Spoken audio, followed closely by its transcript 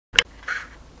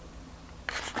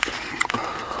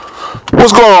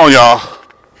What's going on, y'all?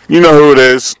 You know who it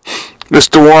is.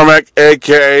 Mr. Womack,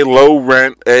 a.k.a. Low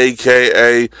Rent,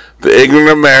 a.k.a. The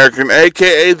Ignorant American,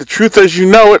 a.k.a. The Truth As You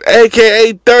Know It,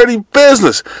 a.k.a. Dirty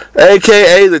Business,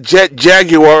 a.k.a. The Jet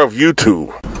Jaguar of YouTube.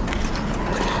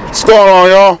 What's going on,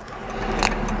 y'all?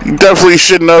 You definitely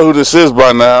should know who this is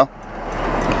by now.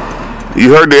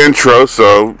 You heard the intro,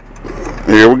 so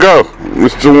here we go.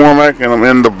 Mr. Womack, and I'm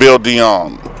in the building.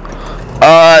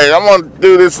 Alright, I'm going to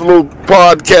do this little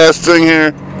podcast thing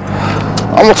here.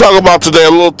 I'm going to talk about today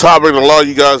a little topic that a lot of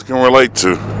you guys can relate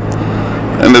to.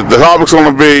 And the topic's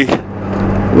going to be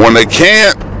when they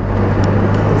can't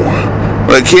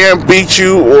beat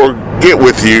you or get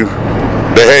with you,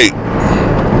 they hate.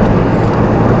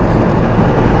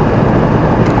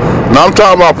 Now I'm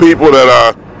talking about people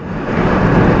that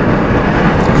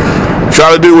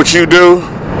try to do what you do,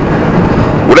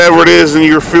 whatever it is in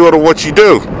your field of what you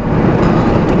do.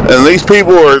 And these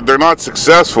people they're not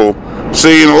successful.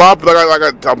 See, and a lot,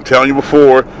 I'm telling you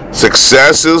before,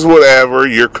 success is whatever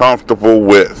you're comfortable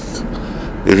with.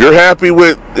 If you're happy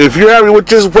with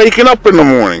just waking up in the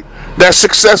morning, that's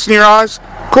success in your eyes.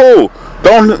 Cool.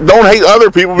 Don't hate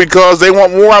other people because they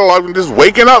want more out of life than just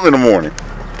waking up in the morning.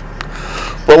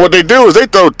 But what they do is they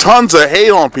throw tons of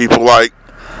hate on people. Like,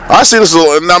 I see this,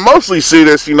 and I mostly see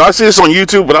this. I see this on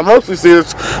YouTube, but I mostly see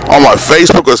this on my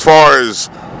Facebook as far as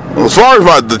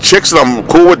the chicks that I'm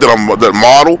cool with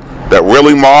that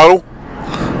really model,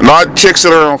 not chicks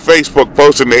that are on Facebook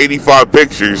posting 85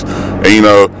 pictures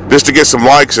and just to get some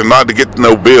likes and not to get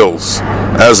no bills,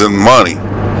 as in money.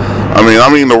 I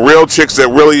mean the real chicks that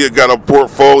really got a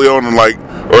portfolio and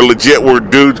or legit where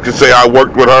dudes can say I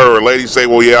worked with her, or ladies say,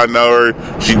 well, yeah, I know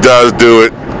her, she does do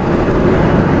it.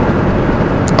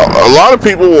 A lot of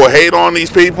people will hate on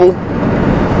these people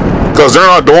because they're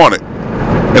not doing it.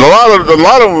 And a lot of them,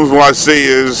 what I see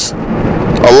is,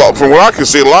 from what I can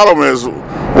see, a lot of them is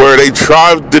where they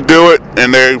tried to do it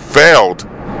and they failed.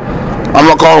 I'm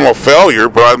not calling them a failure,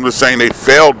 but I'm just saying they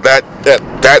failed that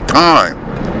time.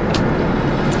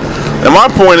 And my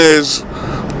point is,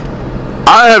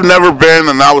 I have never been,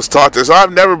 and I was taught this,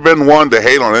 I've never been one to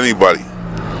hate on anybody.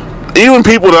 Even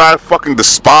people that I fucking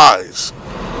despise.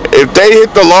 If they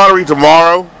hit the lottery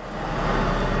tomorrow,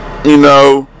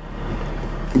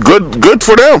 good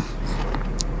for them.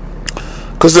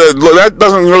 Because that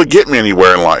doesn't really get me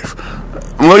anywhere in life.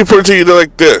 Let me put it to you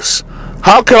like this.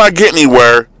 How can I get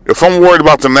anywhere if I'm worried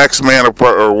about the next man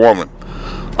or woman?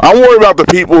 I'm worried about the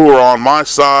people who are on my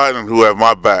side and who have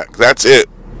my back. That's it.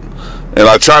 And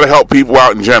I try to help people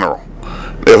out in general.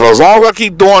 As long as I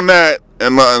keep doing that,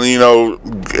 and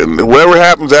whatever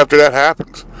happens after that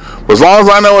happens. But as long as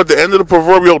I know at the end of the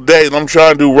proverbial day that I'm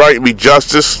trying to do right and be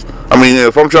justice,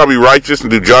 if I'm trying to be righteous and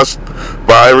do just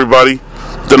by everybody,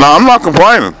 then I'm not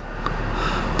complaining.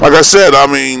 Like I said,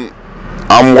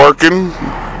 I'm working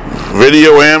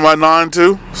video and my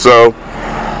 9-2, so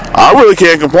I really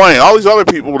can't complain. All these other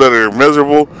people that are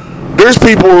miserable, there's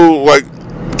people who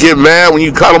get mad when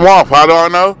you cut them off. How do I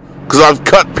know? Because I've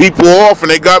cut people off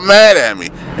and they got mad at me,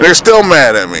 and they're still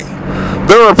mad at me.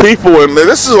 There are people, and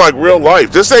this is like real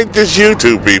life. This ain't just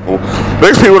YouTube people.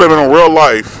 There's people that have been in real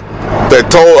life that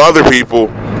told other people,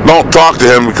 don't talk to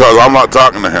him because I'm not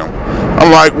talking to him.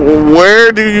 I'm like, well,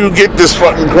 where do you get this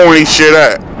fucking corny shit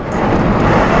at?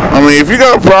 If you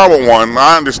got a problem with one,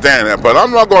 I understand that, but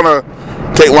I'm not going to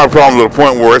take my problem to the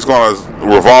point where it's going to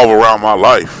revolve around my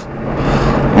life.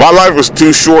 My life is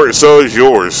too short, so is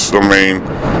yours.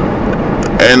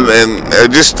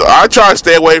 I try to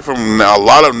stay away from a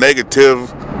lot of negativity,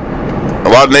 a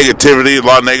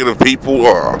lot of negative people.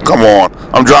 Come on.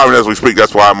 I'm driving as we speak.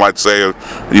 That's why I might say,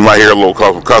 you might hear a little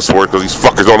cuss word because these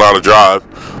fuckers don't know how to drive.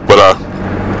 But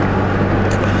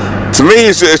to me,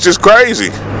 it's just crazy.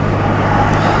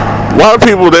 A lot of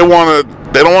people, they don't want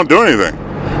to do anything.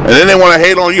 And then they want to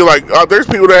hate on you. There's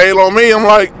people that hate on me. I'm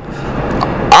like,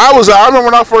 I remember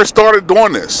when I first started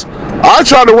doing this, I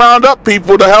tried to round up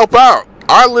people to help out.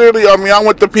 I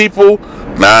went to people, you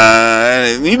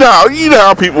know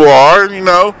how people are,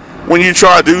 when you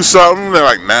try to do something, they're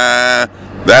like, nah,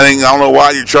 I don't know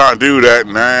why you're trying to do that,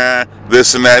 nah,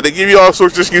 this and that. They give you all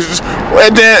sorts of excuses,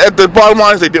 and then at the bottom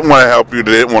line is they didn't want to help you,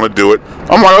 they didn't want to do it.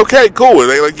 I'm like, okay, cool,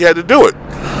 you had to do it.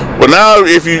 But now,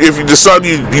 if you decide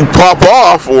you pop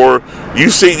off, or you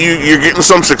see you're getting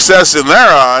some success in their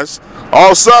eyes, all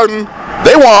of a sudden,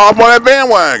 they want to hop on that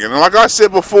bandwagon. And like I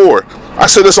said before, I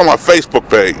said this on my Facebook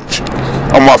page,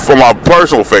 from my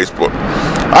personal Facebook.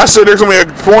 I said there's going to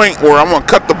be a point where I'm going to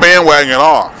cut the bandwagon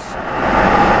off.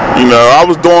 I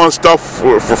was doing stuff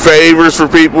for favors for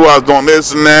people. I was doing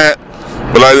this and that.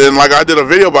 But I did a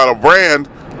video about a brand.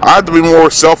 I have to be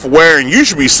more self-aware, and you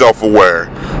should be self-aware.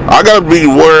 I gotta be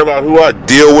worried about who I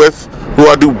deal with, who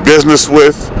I do business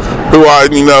with, who I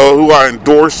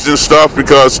endorse and stuff.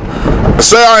 Because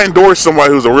say I endorse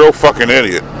somebody who's a real fucking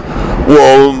idiot,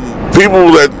 well,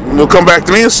 people that will come back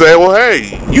to me and say, well,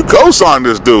 hey, you co-signed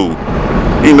this dude.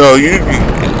 I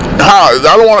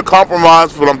don't want to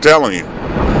compromise what I'm telling you.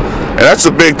 And that's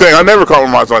a big thing. I never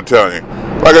compromise what I'm telling you.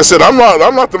 Like I said, I'm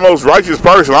not the most righteous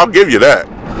person. I'll give you that.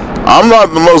 I'm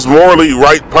not the most morally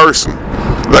right person.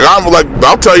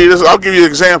 I'll tell you this. I'll give you an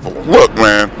example. Look,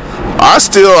 man,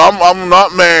 I'm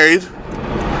not married,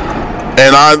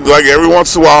 and every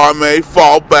once in a while I may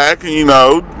fall back and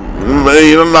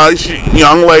nice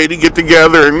young lady get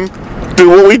together and do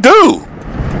what we do.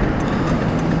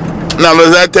 Now,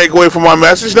 does that take away from my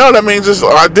message? No, that means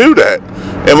I do that.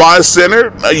 Am I a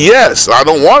sinner? Yes. I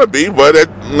don't want to be, but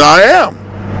I am.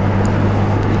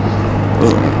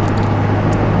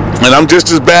 And I'm just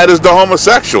as bad as the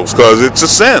homosexuals, because it's a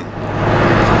sin.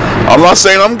 I'm not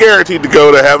saying I'm guaranteed to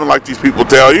go to heaven like these people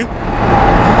tell you.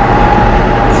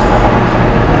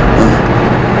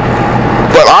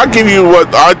 But I'll give you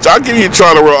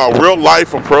a real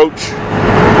life approach,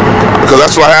 because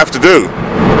that's what I have to do.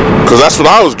 Because that's what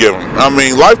I was given. I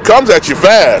mean, life comes at you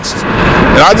fast.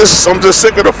 And I'm just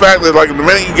sick of the fact that, the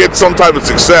minute you get some type of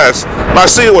success, and I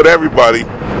see it with everybody,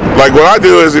 what I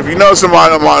do is, if you know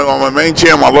somebody on my main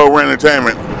channel, my Low Rent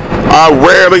Entertainment, I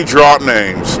rarely drop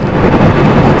names.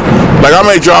 I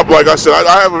may drop, like I said,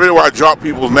 I have a video where I drop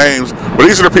people's names, but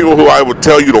these are the people who I would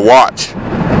tell you to watch.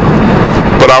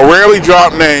 But I rarely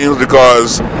drop names,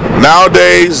 because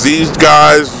nowadays, these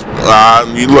guys,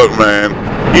 look, man,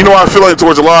 you know I'm feeling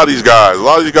towards a lot of these guys. A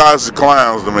lot of these guys are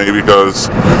clowns to me, because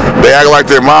they act like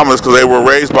their mamas, because they were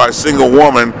raised by a single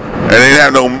woman and they didn't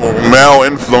have no male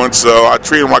influence. So I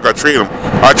treat them like I treat them.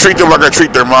 I treat them like I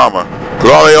treat their mama,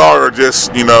 because all they are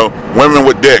just women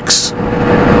with dicks.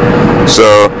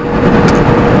 So,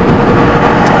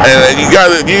 and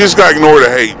you just gotta ignore the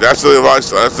hate. That's the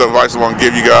advice I want to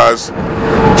give you guys.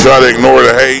 Try to ignore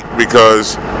the hate,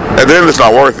 because at the end it's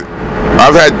not worth it.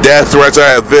 I've had death threats. I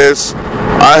had this.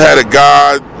 I had a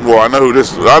guy, I know who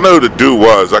the dude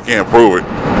was, I can't prove it,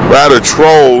 but I had a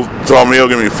troll told me he'll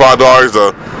give me $5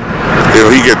 if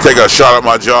he could take a shot at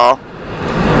my jaw.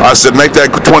 I said, make that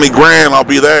 20 grand, I'll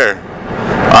be there.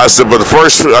 I said, but the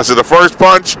first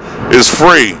punch is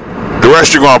free, the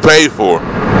rest you're going to pay for.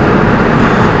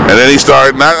 And then he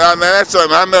started, and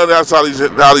I know that's how these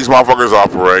motherfuckers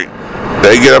operate.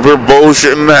 They get up here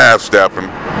bullshitting and half-stepping,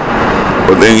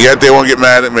 but then yet they won't get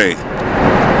mad at me.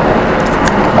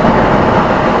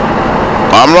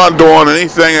 I'm not doing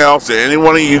anything else that any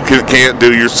one of you can't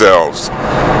do yourselves.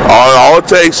 All it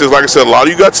takes is, like I said, a lot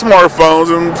of you got smartphones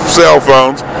and cell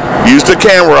phones. Use the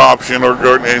camera option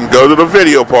and go to the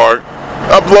video part.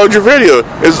 Upload your video.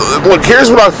 Look,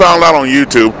 here's what I found out on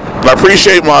YouTube. And I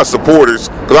appreciate my supporters,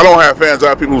 because I don't have fans. I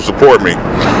have people who support me.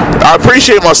 I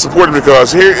appreciate my supporters,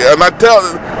 because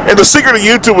and the secret of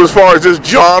YouTube as far as this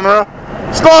genre,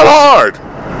 it's not hard.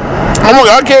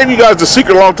 I gave you guys the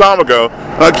secret a long time ago.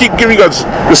 I keep giving you guys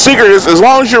the secret is, as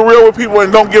long as you're real with people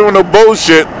and don't give them no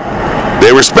bullshit,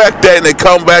 they respect that and they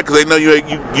come back because they know you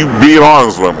being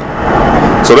honest with them.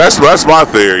 So that's my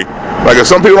theory. If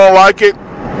some people don't like it,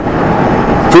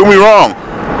 prove me wrong.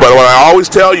 But what I always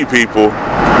tell you people,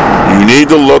 you need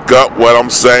to look up what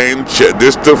I'm saying,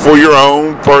 just for your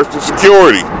own personal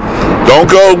security. Don't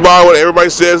go by what everybody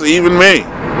says, even me.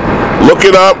 Look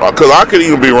it up, because I could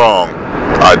even be wrong.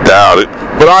 I doubt it,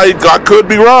 but I could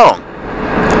be wrong.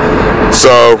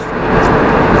 So,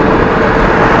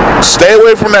 stay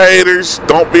away from the haters.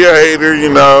 Don't be a hater,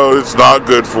 it's not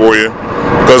good for you.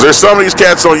 Because there's some of these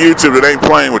cats on YouTube that ain't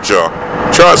playing with y'all.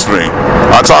 Trust me.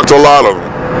 I talked to a lot of them.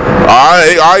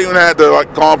 I even had to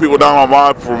calm people down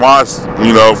for my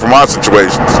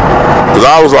situations. Because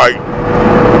I was like,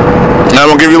 and I'm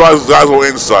going to give you guys a little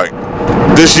insight.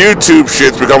 This YouTube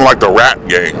shit's become like the rap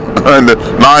game. And the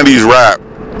 90s rap.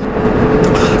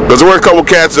 Because there were a couple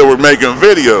cats that were making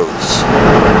videos.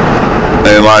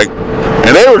 And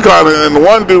they were and the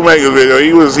one dude making a video,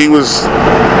 he was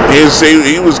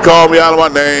calling me out of my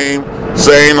name,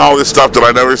 saying all this stuff that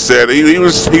I never said. He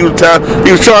was trying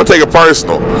to take it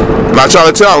personal. And I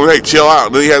tried to tell him, hey, chill out.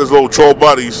 And then he had his little troll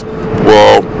buddies.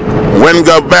 Well, when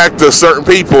got back to certain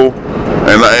people,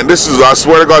 and this is, I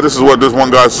swear to God, this is what this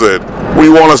one guy said. What do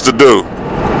you want us to do?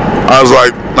 I was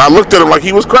like, I looked at him like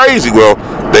he was crazy. Well,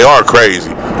 they are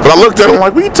crazy. But I looked at him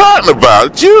like, what are you talking about?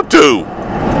 It's YouTube.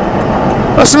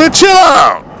 I said, chill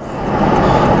out.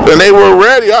 And they were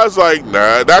ready. I was like,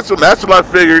 nah, that's what I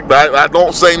figured. I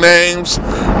don't say names,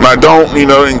 and I don't,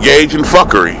 engage in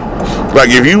fuckery.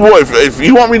 If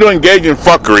you want me to engage in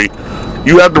fuckery,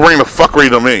 you have to bring the fuckery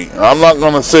to me. I'm not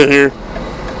gonna sit here.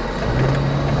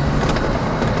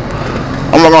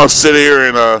 I'm not gonna sit here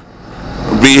and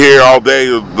be here all day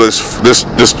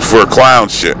this for clown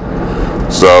shit.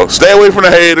 So stay away from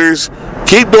the haters.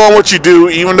 Keep doing what you do,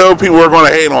 even though people are going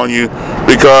to hate on you,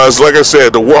 because, like I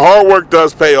said, the hard work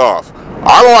does pay off.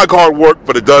 I don't like hard work,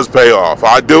 but it does pay off.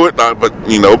 I do it, but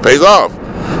it pays off.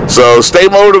 So stay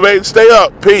motivated, stay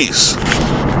up. Peace.